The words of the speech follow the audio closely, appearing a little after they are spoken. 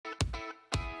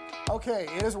Okay,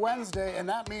 it is Wednesday, and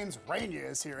that means Rania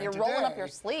is here. You're rolling up your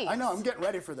sleeves. I know, I'm getting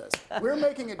ready for this. We're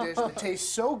making a dish that tastes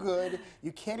so good,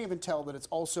 you can't even tell that it's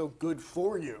also good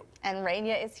for you. And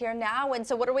Rania is here now, and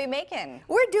so what are we making?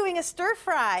 We're doing a stir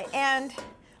fry, and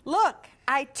look,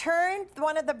 I turned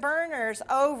one of the burners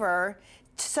over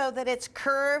so that it's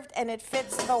curved and it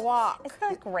fits the wok. Isn't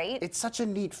that great? It's such a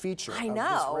neat feature. I of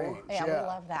know. This range. Yeah, we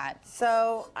love that.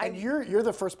 So and you're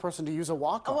the first person to use a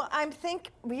wok. Well,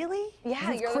 really? Yeah,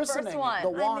 You're you're the first one. the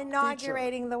wok I'm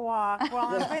inaugurating the wok. Well,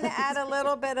 I'm going to add a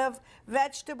little bit of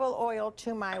vegetable oil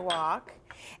to my wok.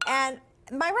 And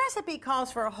my recipe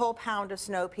calls for a whole pound of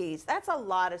snow peas. That's a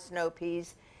lot of snow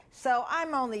peas. So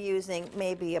I'm only using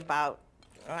maybe about,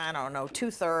 I don't know,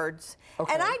 2/3.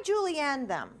 Okay. And I julienne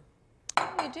them. Oh,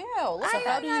 you do. Look at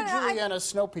How that. do you julienne a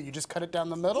snow pea? You just cut it down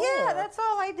the middle? Yeah, or? that's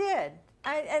all I did.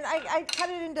 I cut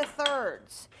it into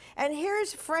thirds. And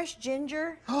here's fresh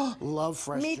ginger. Love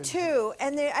fresh ginger. Me too.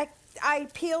 And then I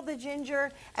peeled the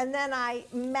ginger and then I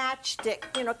matchstick,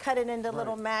 cut it into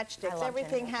little matchsticks.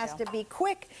 Everything has to be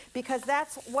quick because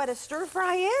that's what a stir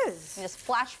fry is. You just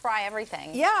flash fry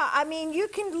everything. Yeah, I mean, you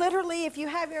can literally, if you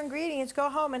have your ingredients, go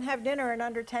home and have dinner in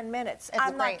under 10 minutes.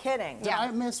 I'm not kidding. Did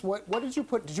I miss, what did you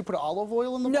put? Did you put olive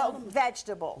oil in the bottom? No,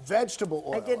 vegetable. Vegetable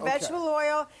oil. I did vegetable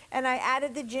oil and I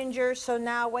added the ginger, so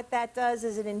now what that does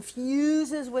is it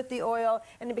infuses with the oil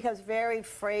and it becomes very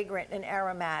fragrant and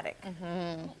aromatic.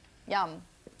 Yum.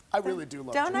 I really do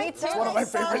love Don't ginger. I It's one of my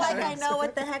favorite like things. I know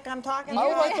what the heck I'm talking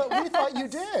about? Oh, we thought you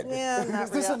did. Yeah, not Is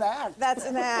this real. an act? That's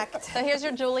an act. So here's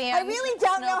your julienne. I really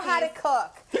don't know how to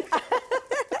cook.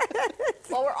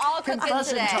 Well, we're all cooking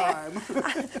Confession today. time.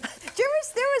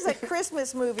 There was a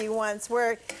Christmas movie once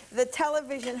where the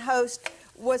television host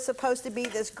was supposed to be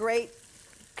this great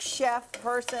chef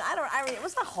person. I mean, it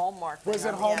was the Hallmark. Was it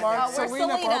thing. Hallmark? Oh, we're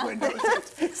Selena probably knows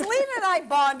it. Selena and I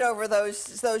bond over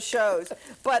those shows.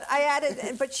 But I added,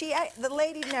 the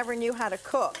lady never knew how to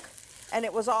cook, and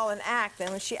it was all an act. And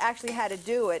when she actually had to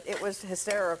do it, it was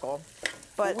hysterical.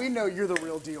 But we know you're the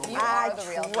real deal. You I are the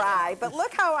real try. But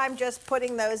look how I'm just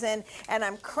putting those in, and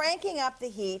I'm cranking up the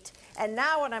heat. And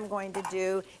now what I'm going to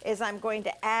do is I'm going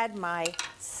to add my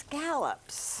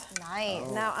scallops. Nice.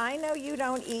 Now, I know you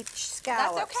don't eat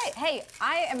scallops. That's okay. Hey,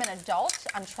 I am an adult.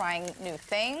 I'm trying new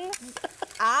things.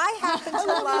 I happen to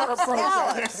love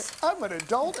scallops. I'm an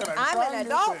adult and I'm an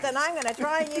adult and I'm going to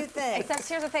try new things. Except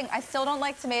here's the thing, I still don't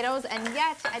like tomatoes, and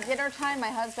yet at dinner time, my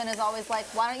husband is always like,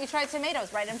 why don't you try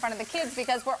tomatoes right in front of the kids?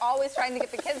 Because we're always trying to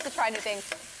get the kids to try new things.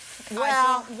 Well,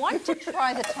 I don't want to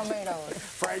try the tomatoes.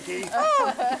 Frankie.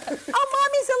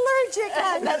 Mommy's allergic,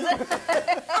 honey.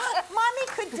 Mommy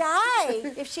could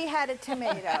die if she had a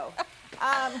tomato.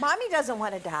 Mommy doesn't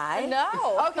want to die.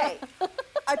 No. Okay.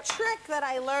 A trick that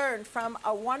I learned from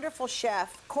a wonderful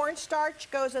chef. Cornstarch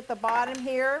goes at the bottom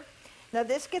here. Now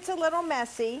this gets a little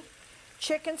messy.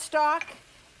 Chicken stock,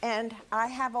 and I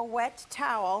have a wet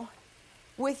towel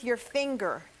with your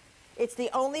finger. It's the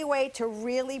only way to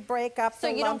really break up the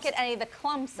lumps. So you don't get any of the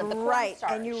clumps of the Right,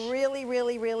 cornstarch. and you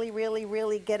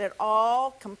really get it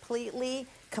all completely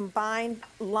combined,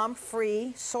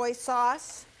 lump-free soy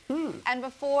sauce. And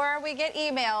before we get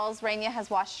emails, Rania has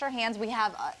washed her hands. We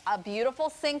have a beautiful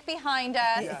sink behind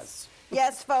us. Yes.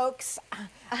 Yes, folks.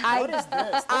 What is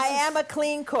this? I am a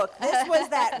clean cook. This was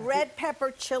that red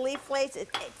pepper chili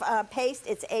paste.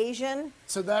 It's Asian.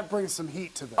 So that brings some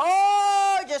heat to this.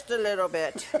 Oh, just a little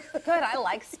bit. Good, I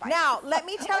like spice. Now, let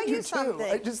me tell you too.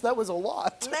 something. That was a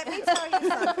lot. Let me tell you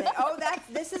something. Oh,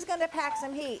 this is going to pack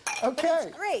some heat. Okay. But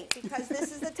it's great because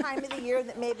this is the time of the year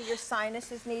that maybe your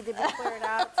sinuses need to be cleared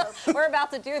out. So, We're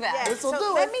about to do that. yeah, This'll so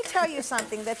do let it. me tell you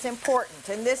something that's important,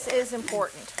 and this is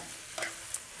important.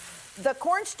 The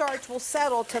cornstarch will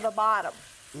settle to the bottom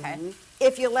Okay.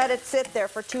 if you let it sit there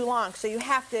for too long. So you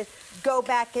have to go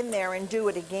back in there and do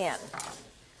it again.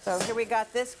 So here we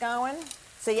got this going.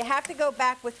 So you have to go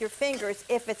back with your fingers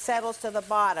if it settles to the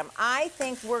bottom. I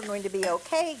think we're going to be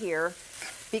okay here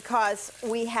because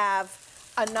we have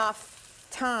enough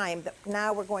time that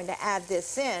now we're going to add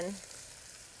this in.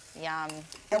 Yum.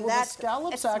 And will the that's-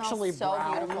 scallops it smells actually so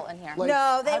brown? beautiful in here. Like,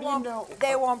 No, they how do you won't. know-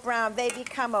 They won't brown. They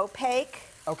become opaque.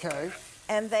 Okay.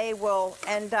 And they will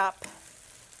end up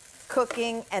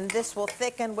cooking, and this will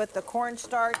thicken with the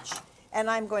cornstarch. And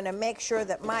I'm going to make sure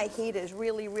that my heat is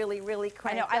really I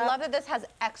cranked know. up. I love that this has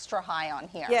extra high on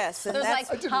here. Yes, and There's that's-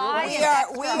 like I didn't high realize and that.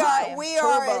 extra high. We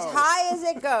are as Turbo. high as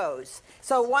it goes.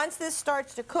 So once this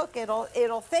starts to cook,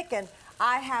 it'll thicken.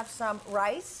 I have some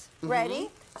rice ready.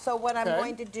 So what I'm Okay.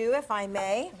 going to do, if I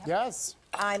may, Yes.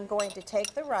 I'm going to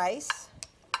take the rice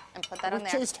and put that on We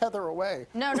there. chased Heather away.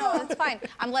 No, it's fine.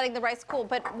 I'm letting the rice cool.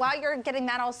 But while you're getting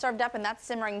that all served up and that's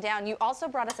simmering down, you also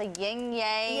brought us a yin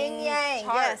yang. Yin yang,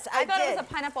 tart. yes, I thought it did. was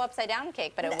a pineapple upside down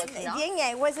cake, but it was not. Yin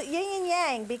yang. Was it yin and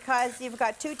yang? Because you've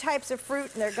got two types of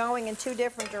fruit and they're going in two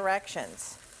different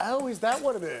directions. Oh, is that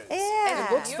what it is? Yeah. And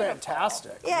it looks Beautiful.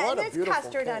 fantastic. Yeah, what and a there's beautiful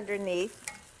custard cake. underneath.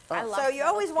 I love So you that.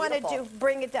 always It's want to beautiful.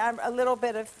 bring it down a little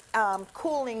bit of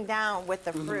cooling down with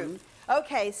the fruit.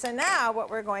 Okay, so now what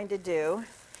we're going to do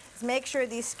is make sure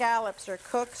these scallops are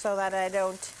cooked so that I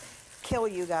don't kill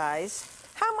you guys.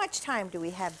 How much time do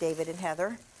we have, David and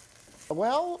Heather?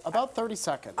 Well, about 30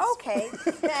 seconds. Okay,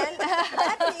 then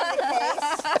that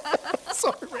being the case,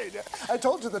 Sorry, Rania. I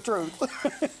told you the truth.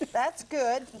 that's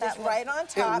good. Just right on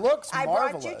top. looks I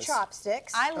brought you marvelous.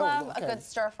 chopsticks. I love okay. a good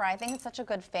stir fry. I think it's such a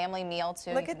good family meal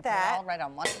too. Look You at can that. Put it all right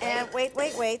on one plate. And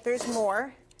wait, there's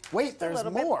more. Wait, A there's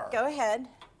little more. bit. Go ahead.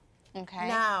 Okay.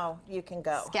 Now you can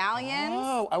go. Scallions.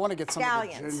 Oh, I want to get some of the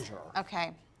Scallions. ginger.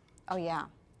 Okay. Oh yeah.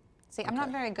 See, I'm not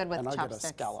Okay. very good with And I'll chopsticks.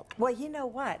 get a scallop. Well, you know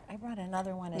what? I brought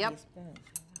another one of Yep. these spoons.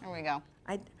 There we go.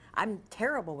 I'm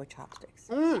terrible with chopsticks.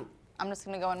 I'm just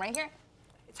gonna go in right here.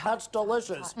 That's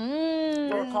delicious.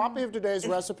 For a copy of today's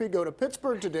recipe, go to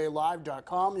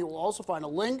PittsburghTodayLive.com. You will also find a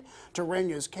link to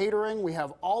Rania's Catering. We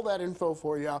have all that info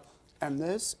for you, and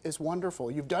this is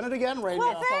wonderful. You've done it again, Rania.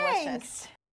 Well, thanks.